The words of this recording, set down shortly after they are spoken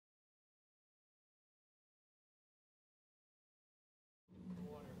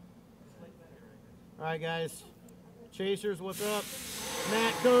All right, guys. Chasers, what's up?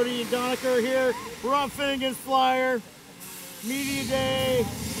 Matt, Cody, and Donica are here. We're on Finnegan's Flyer. Media Day.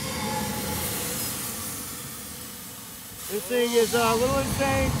 This thing is a little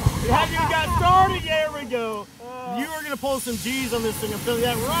insane. It hasn't even got started yet. Here we go. You are going to pull some G's on this thing. I'm telling you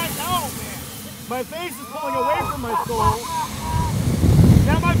that right now, man. My face is pulling away from my skull.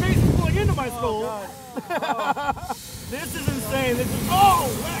 Now my face is pulling into my skull. This is insane. This is, oh,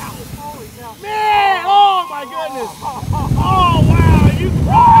 wow. Man, oh my goodness. Oh, wow. You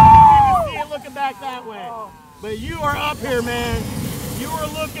can see it looking back that way. But you are up here, man. You are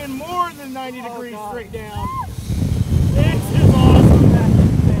looking more than 90 degrees straight down. This is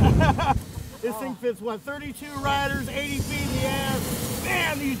awesome. This thing fits, what, 32 riders, 80 feet in the air.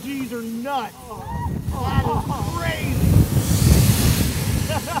 Man, these G's are nuts. That is crazy.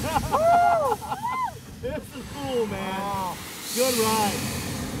 This is cool, man. Good ride.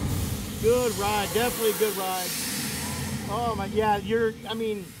 Good ride. Definitely a good ride. Oh, my, yeah, I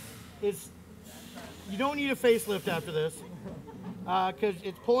mean, you don't need a facelift after this. Because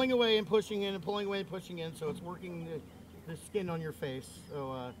it's pulling away and pushing in and pulling away and pushing in, so it's working the skin on your face.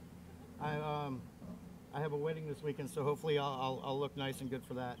 So I have a wedding this weekend, so hopefully I'll look nice and good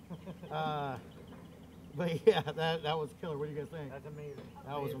for that. But yeah, that was killer. What do you guys think? That's amazing.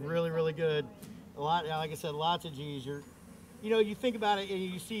 That was really, really good. A lot, like I said, lots of G's. You think about it and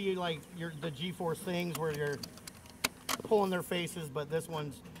you see the G-force things where you're pulling their faces, but this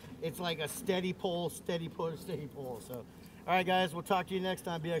it's like a steady pull, steady push, steady pull. So. All right, guys, we'll talk to you next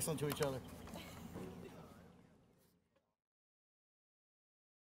time. Be excellent to each other.